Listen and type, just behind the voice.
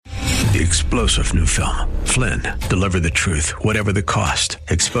The explosive new film, Flynn, deliver the truth, whatever the cost,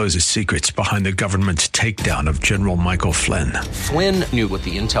 exposes secrets behind the government's takedown of General Michael Flynn. Flynn knew what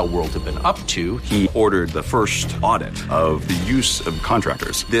the intel world had been up to. He ordered the first audit of the use of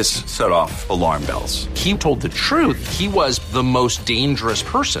contractors. This set off alarm bells. He told the truth. He was the most dangerous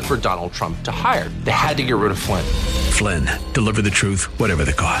person for Donald Trump to hire. They had to get rid of Flynn. Flynn, deliver the truth, whatever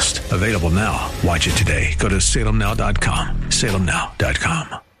the cost. Available now. Watch it today. Go to salemnow.com.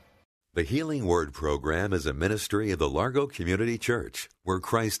 salemnow.com. The Healing Word program is a ministry of the Largo Community Church, where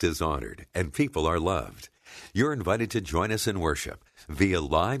Christ is honored and people are loved. You're invited to join us in worship via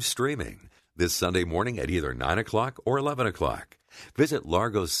live streaming this Sunday morning at either 9 o'clock or 11 o'clock. Visit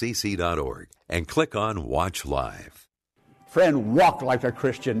largocc.org and click on Watch Live. Friend, walk like a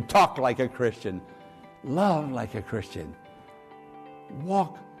Christian, talk like a Christian, love like a Christian.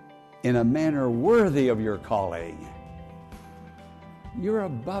 Walk in a manner worthy of your calling. You're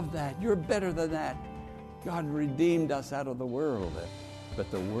above that. You're better than that. God redeemed us out of the world, but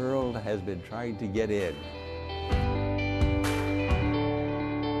the world has been trying to get in.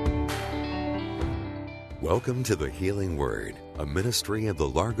 Welcome to the Healing Word, a ministry of the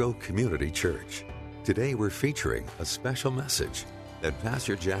Largo Community Church. Today we're featuring a special message that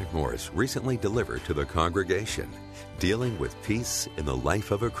Pastor Jack Morris recently delivered to the congregation, dealing with peace in the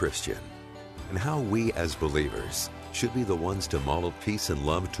life of a Christian, and how we as believers should be the ones to model peace and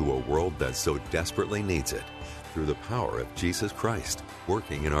love to a world that so desperately needs it through the power of Jesus Christ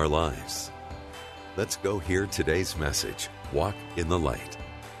working in our lives. Let's go hear today's message, Walk in the Light.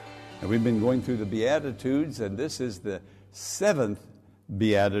 And we've been going through the Beatitudes, and this is the 7th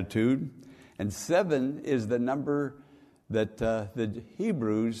Beatitude. And 7 is the number that the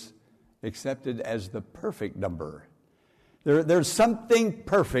Hebrews accepted as the perfect number. There's something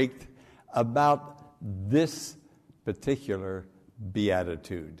perfect about this particular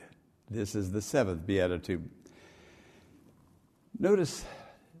beatitude. This is the 7th beatitude. Notice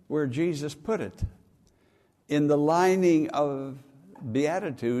where Jesus put it. In the lining of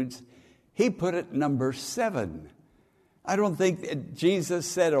beatitudes, he put it number 7. I don't think that Jesus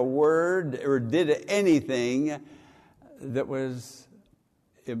said a word or did anything that was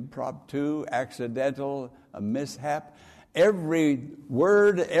impromptu, accidental, a mishap. Every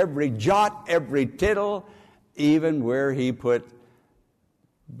word, every jot, every tittle, even where he put,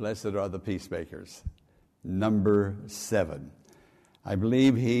 blessed are the peacemakers, number 7. I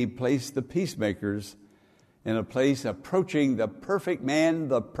believe he placed the peacemakers in a place approaching the perfect man,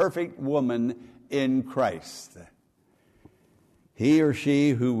 the perfect woman in Christ. He or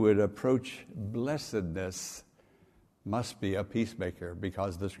she who would approach blessedness must be a peacemaker,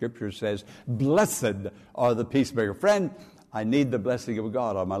 because the Scripture says, blessed are the peacemakers. Friend, I need the blessing of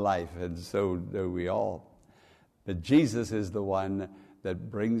God on my life, and so do we all. But Jesus is the one that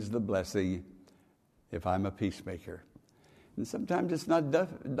brings the blessing if I'm a peacemaker. And sometimes it's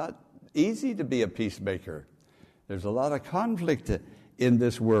not easy to be a peacemaker. There's a lot of conflict in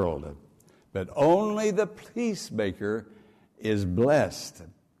this world. But only the peacemaker is blessed.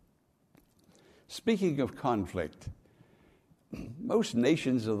 Speaking of conflict, most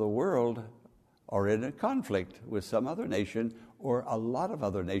nations of the world are in a conflict with some other nation or a lot of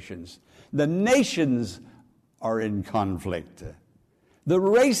other nations. The nations are in conflict. The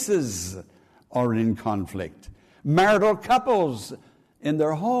races are in conflict. Marital couples in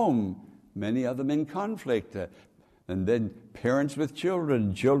their home, many of them in conflict. And then parents with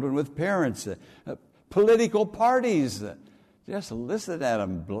children, children with parents. Political parties. Just listen at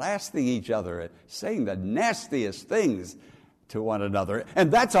them blasting each other, saying the nastiest things to one another.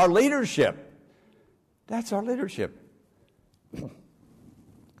 And that's our leadership. That's our leadership.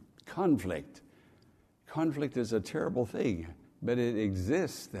 Conflict. Conflict is a terrible thing, but it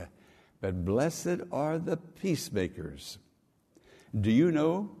exists. But blessed are the peacemakers. Do you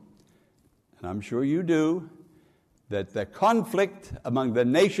know, and I'm sure you do, that the conflict among the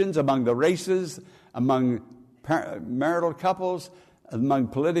nations, among the races, among marital couples, among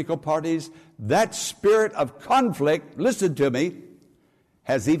political parties, that spirit of conflict, listen to me,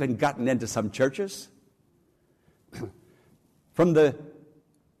 has even gotten into some churches? From the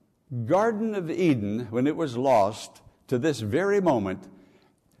Garden of Eden, when it was lost, to this very moment,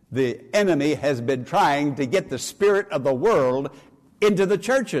 the enemy has been trying to get the spirit of the world into the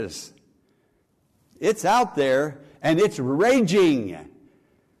churches. It's out there, and it's raging.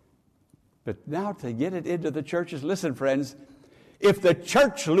 But now to get it into the churches, listen, friends, if the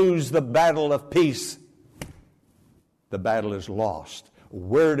church lose the battle of peace, the battle is lost.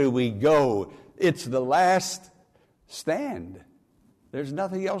 Where do we go? It's the last stand. There's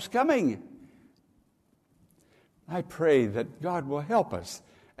nothing else coming. I pray that God will help us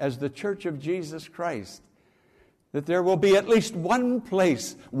as the Church of Jesus Christ, that there will be at least one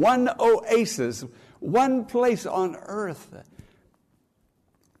place, one oasis, one place on earth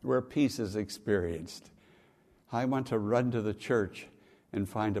where peace is experienced. I want to run to the church and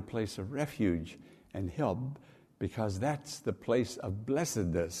find a place of refuge and help, because that's the place of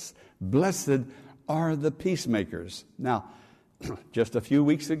blessedness. Blessed are the peacemakers. Now, just a few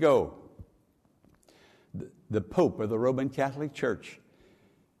weeks ago, the Pope of the Roman Catholic Church,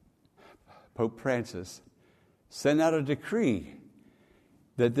 Pope Francis, sent out a decree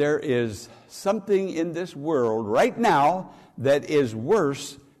that there is something in this world right now that is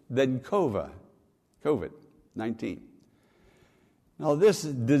worse than COVID-19. Now, this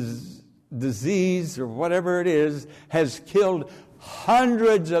disease, or whatever it is, has killed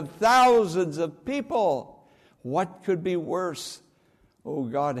hundreds of thousands of people. What could be worse? Oh,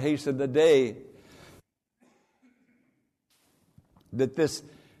 God, hasten the day that this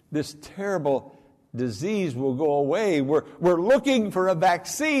terrible disease will go away. We're looking for a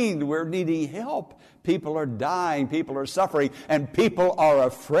vaccine. We're needing help. People are dying. People are suffering. And people are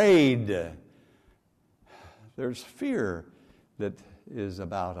afraid. There's fear that is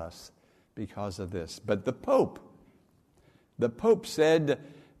about us because of this. But the Pope said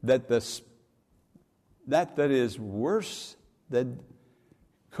that that is worse than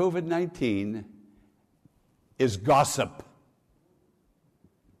COVID-19 is gossip.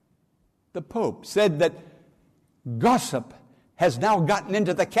 The Pope said that gossip has now gotten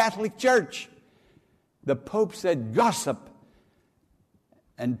into the Catholic Church. The Pope said gossip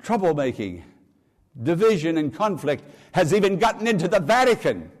and troublemaking, division and conflict has even gotten into the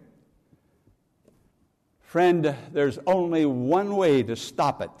Vatican. Friend, there's only one way to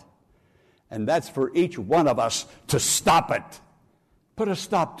stop it, and that's for each one of us to stop it. Put a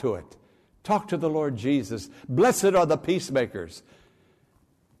stop to it. Talk to the Lord Jesus. Blessed are the peacemakers,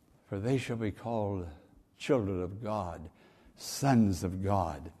 for they shall be called children of God, sons of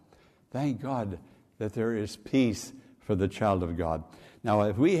God. Thank God that there is peace for the child of God. Now,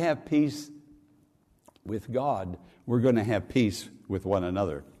 if we have peace with God, we're going to have peace with one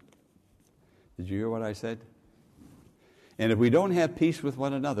another. Did you hear what I said? And if we don't have peace with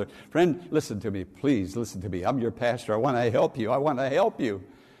one another, friend, listen to me. Please listen to me. I'm your pastor. I want to help you. I want to help you.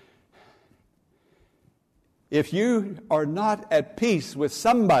 If you are not at peace with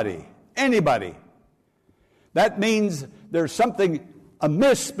somebody, anybody, that means there's something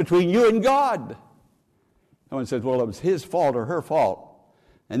amiss between you and God. Someone says, well, it was his fault or her fault.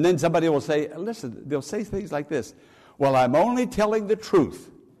 And then somebody will say, listen, they'll say things like this. Well, I'm only telling the truth.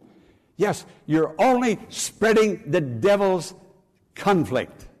 Yes, you're only spreading the devil's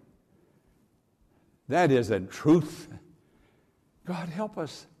conflict. That isn't truth. God help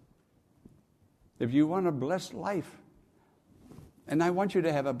us. If you want a blessed life, and I want you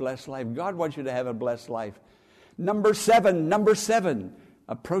to have a blessed life, God wants you to have a blessed life. Number seven,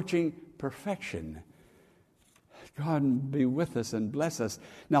 approaching perfection. God be with us and bless us.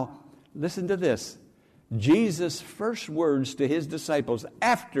 Now, listen to this. Jesus' first words to his disciples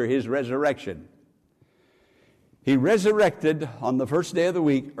after his resurrection. He resurrected on the first day of the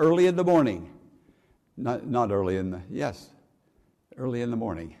week, early in the morning. Early in the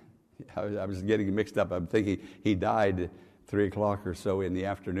morning. I was getting mixed up. I'm thinking he died 3 o'clock or so in the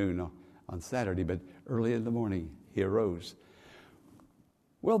afternoon on Saturday, but early in the morning he arose.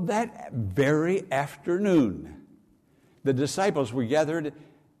 Well, that very afternoon, the disciples were gathered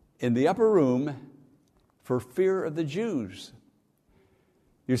in the upper room for fear of the Jews.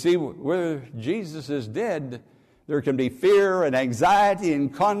 You see, where Jesus is dead, there can be fear and anxiety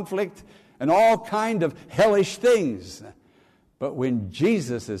and conflict and all kind of hellish things. But when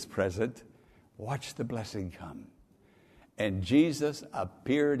Jesus is present, watch the blessing come. And Jesus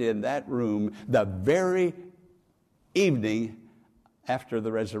appeared in that room the very evening after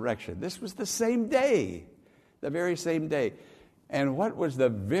the resurrection. This was the same day, the very same day. And what was the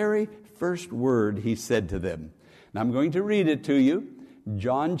very first word he said to them? Now I'm going to read it to you.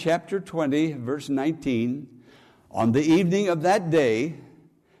 John chapter 20, verse 19. On the evening of that day,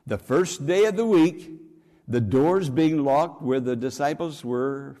 the first day of the week, the doors being locked where the disciples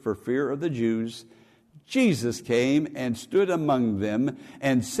were for fear of the Jews, Jesus came and stood among them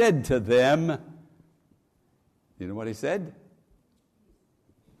and said to them, you know what he said?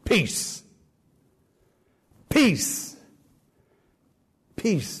 Peace. Peace.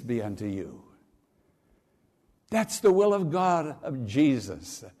 Peace be unto you. That's the will of God, of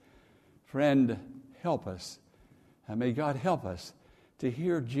Jesus. Friend, help us. And may God help us to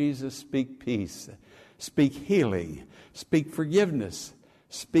hear Jesus speak peace, speak healing, speak forgiveness,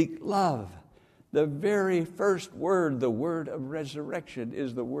 speak love. The very first word, the word of resurrection,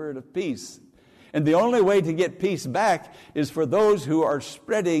 is the word of peace. And the only way to get peace back is for those who are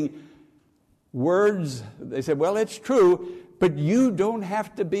spreading words. They say, well, it's true, but you don't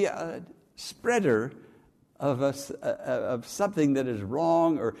have to be a spreader of something that is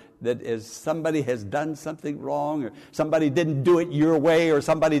wrong, or that is somebody has done something wrong, or somebody didn't do it your way, or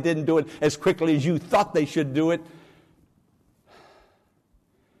somebody didn't do it as quickly as you thought they should do it.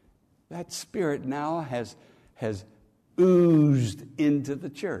 That spirit now has oozed into the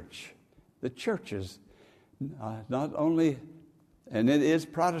church. The churches, not only, and it is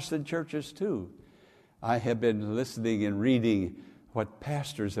Protestant churches too. I have been listening and reading what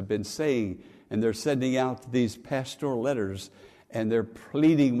pastors have been saying, and they're sending out these pastoral letters, and they're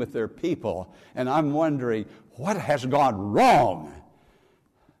pleading with their people. And I'm wondering, what has gone wrong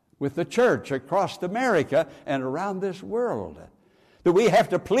with the church across America and around this world? Do we have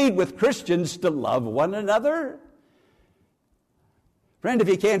to plead with Christians to love one another? Friend, if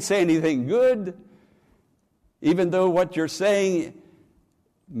you can't say anything good, even though what you're saying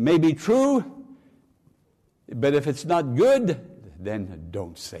may be true, but if it's not good, then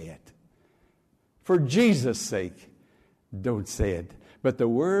don't say it. For Jesus' sake, don't say it. But the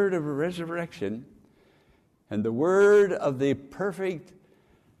word of resurrection and the word of the perfect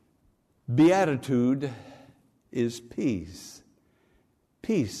beatitude is peace.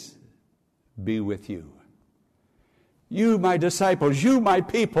 Peace be with you. You, my disciples, you, my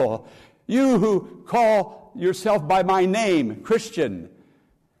people, you who call yourself by my name, Christian,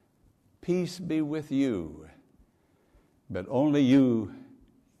 peace be with you. But only you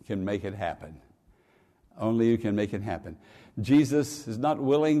can make it happen. Only you can make it happen. Jesus is not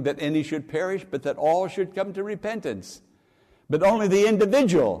willing that any should perish, but that all should come to repentance. But only the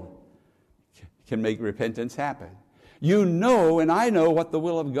individual can make repentance happen. You know and I know what the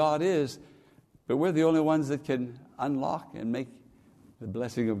will of God is, but we're the only ones that can unlock and make the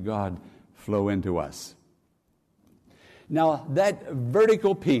blessing of God flow into us. Now, that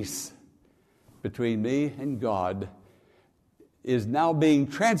vertical peace between me and God is now being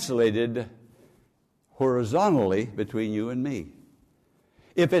translated horizontally between you and me.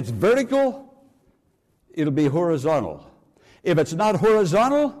 If it's vertical, it'll be horizontal. If it's not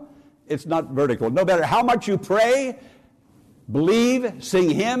horizontal, it's not vertical. No matter how much you pray, believe, sing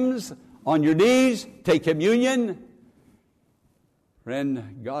hymns, on your knees, take communion,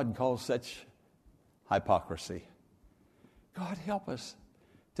 friend, God calls such hypocrisy. God help us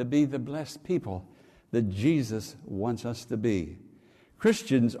to be the blessed people that Jesus wants us to be.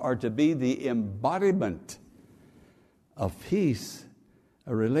 Christians are to be the embodiment of peace,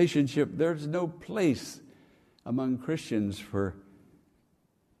 a relationship. There's no place among Christians for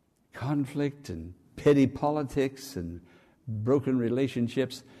conflict and petty politics and broken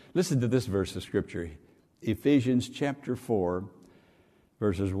relationships. Listen to this verse of Scripture, Ephesians chapter 4,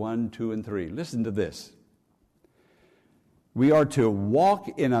 verses 1, 2, and 3. Listen to this. We are to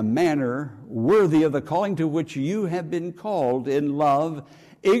walk in a manner worthy of the calling to which you have been called in love,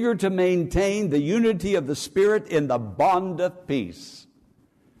 eager to maintain the unity of the Spirit in the bond of peace.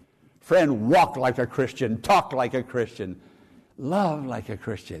 Friend, walk like a Christian, talk like a Christian, love like a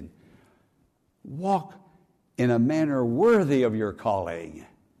Christian. Walk in a manner worthy of your calling.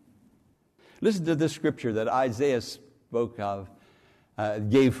 Listen to this scripture that Isaiah spoke of,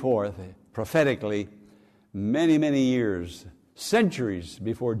 gave forth prophetically many, many years, centuries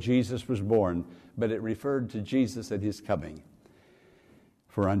before Jesus was born, but it referred to Jesus and his coming.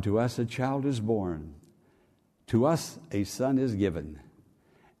 For unto us a child is born, to us a son is given,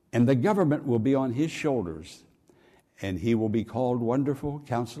 and the government will be on his shoulders, and he will be called Wonderful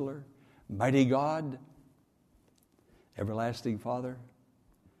Counselor, Mighty God, Everlasting Father,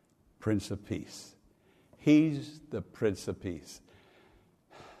 Prince of Peace. He's the Prince of Peace.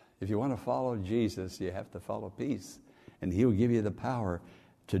 If you want to follow Jesus, you have to follow peace, and he'll give you the power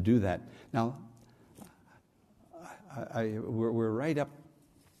to do that. Now, we're right up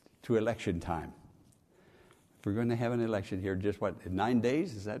to election time. We're going to have an election here just, in 9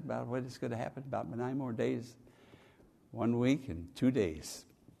 days? Is that about what is going to happen? About 9 more days? 1 week and 2 days.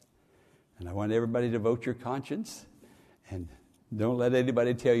 And I want everybody to vote your conscience, and don't let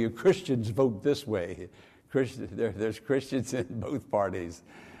anybody tell you Christians vote this way. There's Christians in both parties.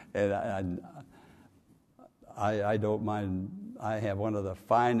 And I don't mind. I have one of the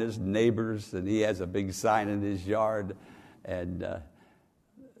finest neighbors, and he has a big sign in his yard, and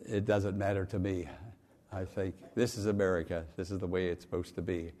it doesn't matter to me. I think this is America. This is the way it's supposed to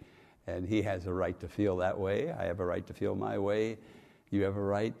be. And he has a right to feel that way. I have a right to feel my way. You have a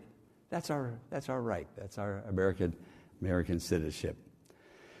right. That's our right. That's our American citizenship.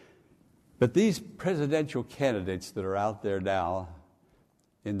 But these presidential candidates that are out there now,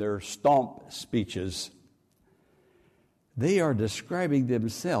 in their stomp speeches, they are describing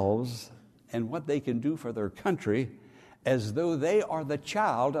themselves and what they can do for their country as though they are the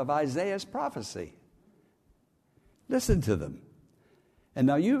child of Isaiah's prophecy. Listen to them. And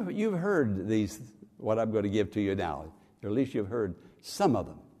now you've heard these, what I'm going to give to you now, or at least you've heard some of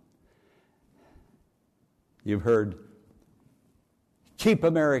them. You've heard, keep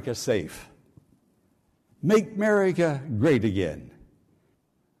America safe. Make America great again.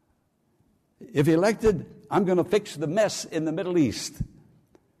 If elected, I'm going to fix the mess in the Middle East.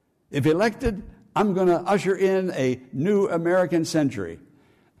 If elected, I'm going to usher in a new American century.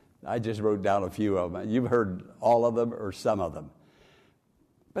 I just wrote down a few of them. You've heard all of them or some of them.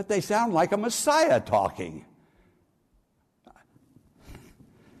 But they sound like a Messiah talking.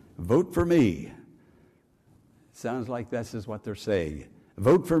 Vote for me. Sounds like this is what they're saying.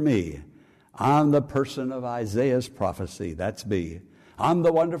 Vote for me. I'm the person of Isaiah's prophecy. That's me. I'm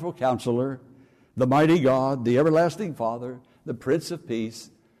the wonderful counselor, the mighty God, the everlasting Father, the Prince of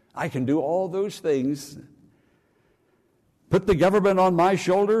Peace. I can do all those things. Put the government on my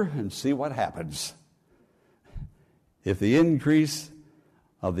shoulder and see what happens. If the increase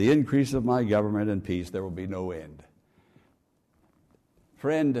of my government and peace, there will be no end.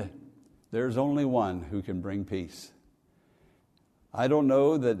 Friend, there's only one who can bring peace. I don't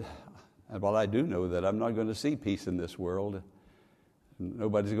know that, well, I do know that I'm not going to see peace in this world.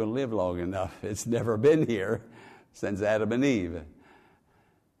 Nobody's going to live long enough. It's never been here since Adam and Eve.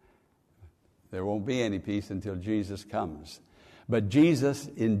 There won't be any peace until Jesus comes. But Jesus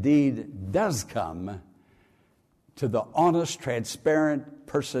indeed does come to the honest, transparent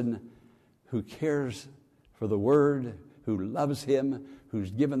person who cares for the Word, who loves Him,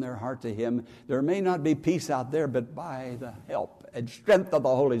 who's given their heart to Him. There may not be peace out there, but by the help and strength of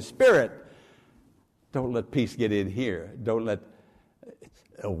the Holy Spirit, don't let peace get in here. Don't let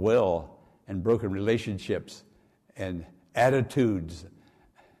a will and broken relationships and attitudes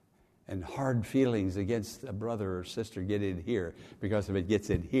and hard feelings against a brother or sister get in here. Because if it gets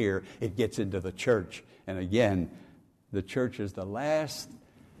in here, it gets into the church. And again, the church is the last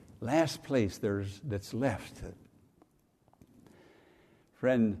place that's left.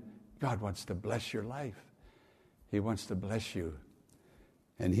 Friend, God wants to bless your life. He wants to bless you.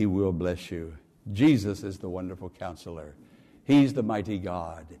 And He will bless you. Jesus is the wonderful counselor. He's the mighty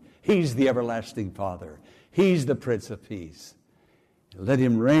God. He's the everlasting Father. He's the Prince of Peace. Let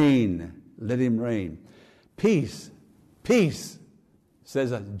Him reign. Let Him reign. Peace, peace,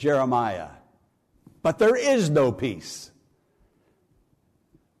 says Jeremiah. But there is no peace.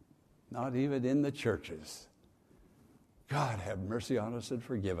 Not even in the churches. God have mercy on us and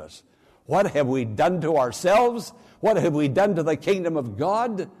forgive us. What have we done to ourselves? What have we done to the kingdom of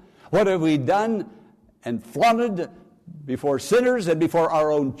God? What have we done and flaunted before sinners and before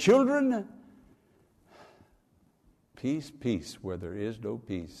our own children? Peace, peace, where there is no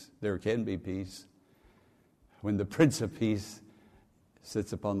peace. There can be peace. When the Prince of Peace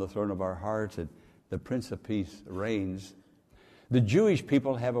sits upon the throne of our hearts and the Prince of Peace reigns. The Jewish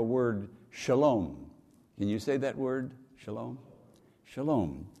people have a word, shalom. Can you say that word, shalom?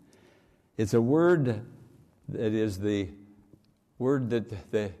 Shalom. It's a word that is the word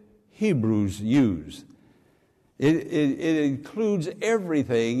that the Hebrews use. It includes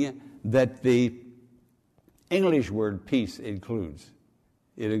everything that the English word peace includes.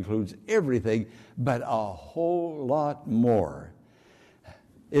 It includes everything, but a whole lot more.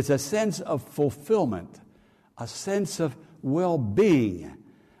 It's a sense of fulfillment, a sense of well-being,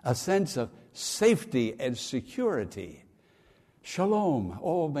 a sense of safety and security. Shalom.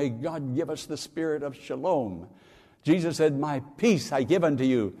 Oh, may God give us the spirit of shalom. Jesus said, my peace I give unto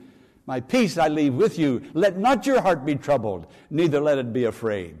you. My peace I leave with you. Let not your heart be troubled, neither let it be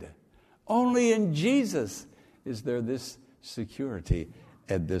afraid. Only in Jesus is there this security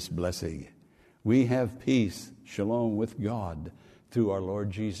and this blessing. We have peace, shalom with God through our Lord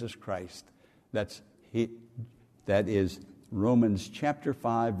Jesus Christ. That is Romans chapter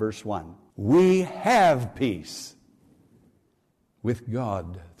 5, verse 1. We have peace with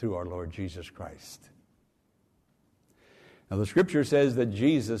God through our Lord Jesus Christ. Now the scripture says that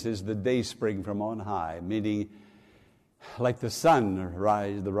Jesus is the dayspring from on high, meaning like the sun,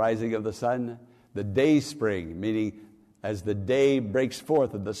 the rising of the sun, the dayspring, meaning as the day breaks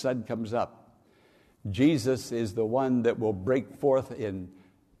forth and the sun comes up. Jesus is the one that will break forth in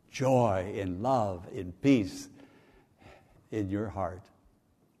joy, in love, in peace in your heart.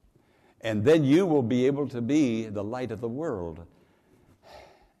 And then you will be able to be the light of the world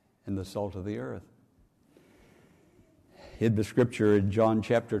and the salt of the earth. In the scripture in John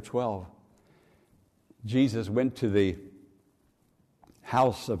chapter 12, Jesus went to the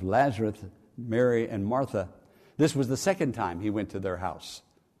house of Lazarus, Mary and Martha. This was the second time he went to their house.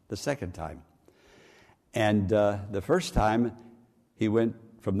 The second time. And the first time he went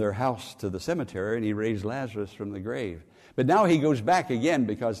from their house to the cemetery and he raised Lazarus from the grave. But now he goes back again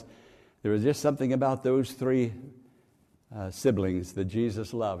because there was just something about those three siblings that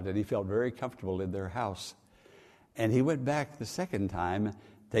Jesus loved, and he felt very comfortable in their house. And he went back the second time,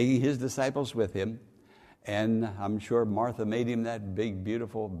 taking his disciples with him, and I'm sure Martha made him that big,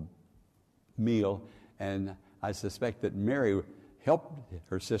 beautiful meal, and I suspect that Mary helped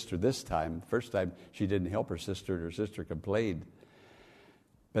her sister this time. First time she didn't help her sister complained.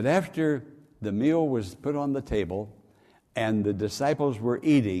 But after the meal was put on the table and the disciples were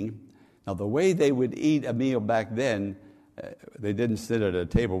eating, now the way they would eat a meal back then, they didn't sit at a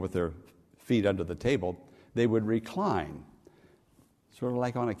table with their feet under the table. They would recline, sort of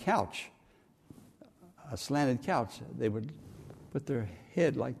like on a couch, a slanted couch. They would put their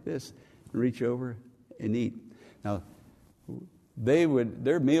head like this, reach over and eat. Now,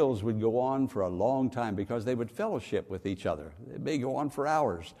 their meals would go on for a long time because they would fellowship with each other. They may go on for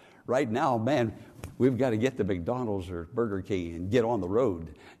hours. Right now, man, we've got to get to McDonald's or Burger King and get on the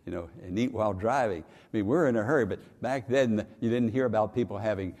road, and eat while driving. I mean, we're in a hurry, but back then you didn't hear about people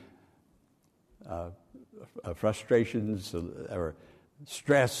having frustrations or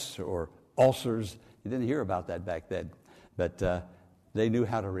stress or ulcers. You didn't hear about that back then, but they knew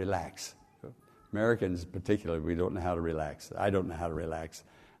how to relax. Americans particularly, we don't know how to relax. I don't know how to relax.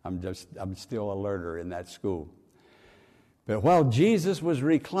 I'm still a learner in that school. But while Jesus was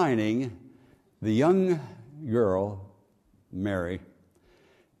reclining, the young girl, Mary,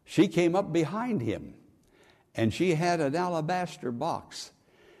 she came up behind him, and she had an alabaster box,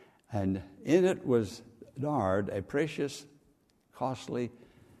 and in it was nard, a precious, costly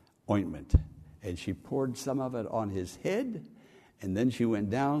ointment. And she poured some of it on his head, and then she went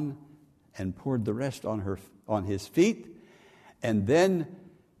down and poured the rest on his feet, and then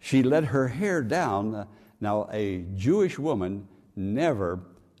she let her hair down. Now, a Jewish woman never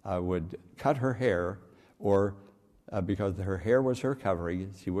would cut her hair, or because her hair was her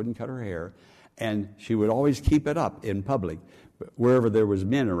covering, she wouldn't cut her hair, and she would always keep it up in public, wherever there was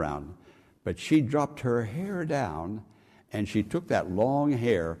men around. But she dropped her hair down, and she took that long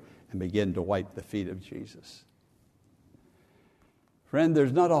hair and began to wipe the feet of Jesus. Friend,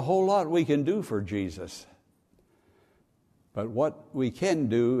 there's not a whole lot we can do for Jesus. But what we can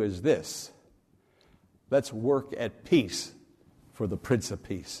do is this. Let's work at peace for the Prince of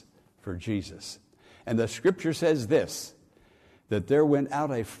Peace, for Jesus. And the Scripture says this, that there went out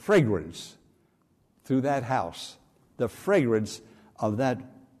a fragrance through that house. The fragrance of that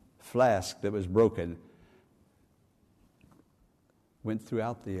flask that was broken went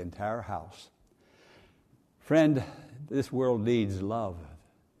throughout the entire house. Friend, this world needs love.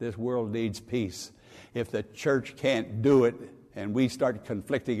 This world needs peace. If the church can't do it and we start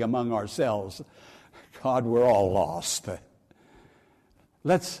conflicting among ourselves, God, we're all lost.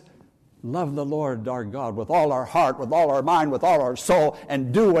 Let's love the Lord our God with all our heart, with all our mind, with all our soul,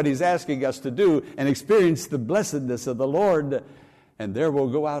 and do what He's asking us to do and experience the blessedness of the Lord. And there will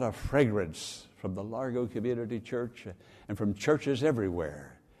go out a fragrance from the Largo Community Church and from churches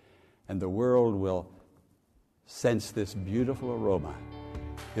everywhere. And the world will sense this beautiful aroma.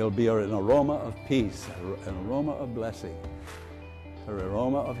 It'll be an aroma of peace, an aroma of blessing, an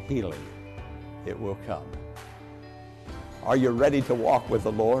aroma of healing. It will come. Are you ready to walk with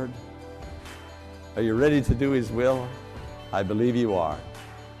the Lord? Are you ready to do His will? I believe you are.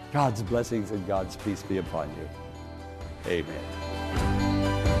 God's blessings and God's peace be upon you. Amen.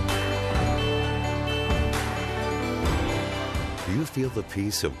 Do you feel the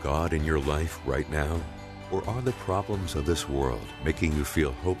peace of God in your life right now? Or are the problems of this world making you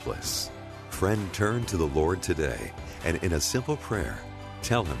feel hopeless? Friend, turn to the Lord today and in a simple prayer,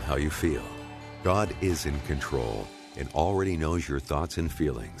 tell Him how you feel. God is in control and already knows your thoughts and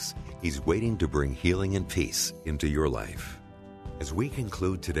feelings. He's waiting to bring healing and peace into your life. As we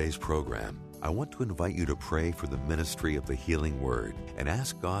conclude today's program, I want to invite you to pray for the ministry of the Healing Word and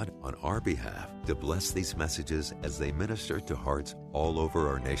ask God on our behalf to bless these messages as they minister to hearts all over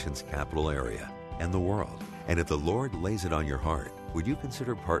our nation's capital area and the world. And if the Lord lays it on your heart, would you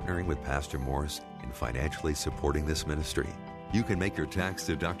consider partnering with Pastor Morris in financially supporting this ministry? You can make your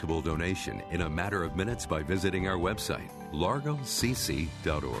tax-deductible donation in a matter of minutes by visiting our website,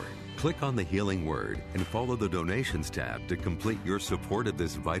 largocc.org. Click on the Healing Word and follow the Donations tab to complete your support of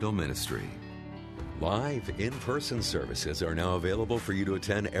this vital ministry. Live in-person services are now available for you to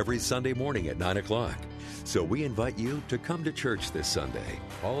attend every Sunday morning at 9 o'clock. So we invite you to come to church this Sunday.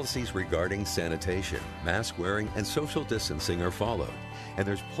 Policies regarding sanitation, mask wearing, and social distancing are followed. And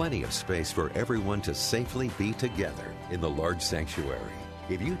there's plenty of space for everyone to safely be together in the large sanctuary.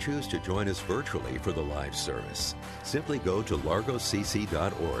 If you choose to join us virtually for the live service, simply go to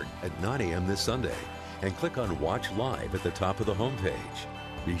largocc.org at 9 a.m. this Sunday and click on Watch Live at the top of the homepage.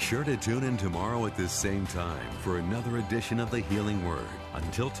 Be sure to tune in tomorrow at this same time for another edition of The Healing Word.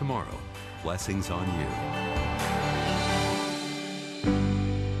 Until tomorrow, blessings on you.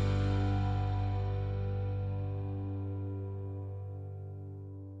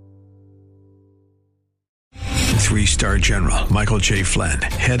 3-star General Michael J. Flynn,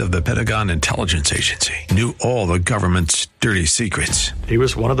 head of the Pentagon Intelligence Agency, knew all the government's dirty secrets. He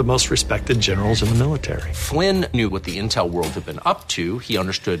was one of the most respected generals in the military. Flynn knew what the intel world had been up to. He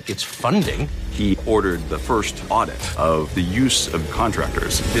understood its funding. He ordered the first audit of the use of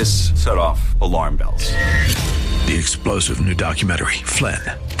contractors. This set off alarm bells. The explosive new documentary, Flynn,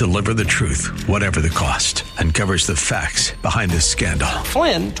 Deliver the Truth, Whatever the Cost, uncovers the facts behind this scandal.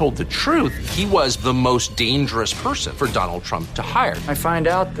 Flynn told the truth. He was the most dangerous person for Donald Trump to hire. I find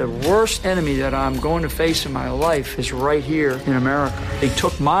out the worst enemy that I'm going to face in my life is right here in America. They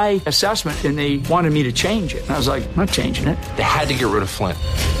took my assessment and they wanted me to change it. And I was like, I'm not changing it. They had to get rid of Flynn.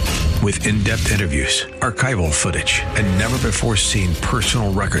 With in-depth interviews, archival footage, and never-before-seen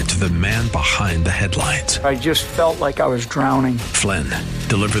personal records of the man behind the headlines. I just felt like I was drowning. Flynn,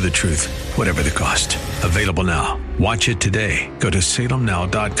 Deliver the Truth, Whatever the Cost. Available now. Watch it today. Go to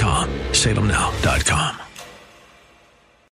salemnow.com. salemnow.com.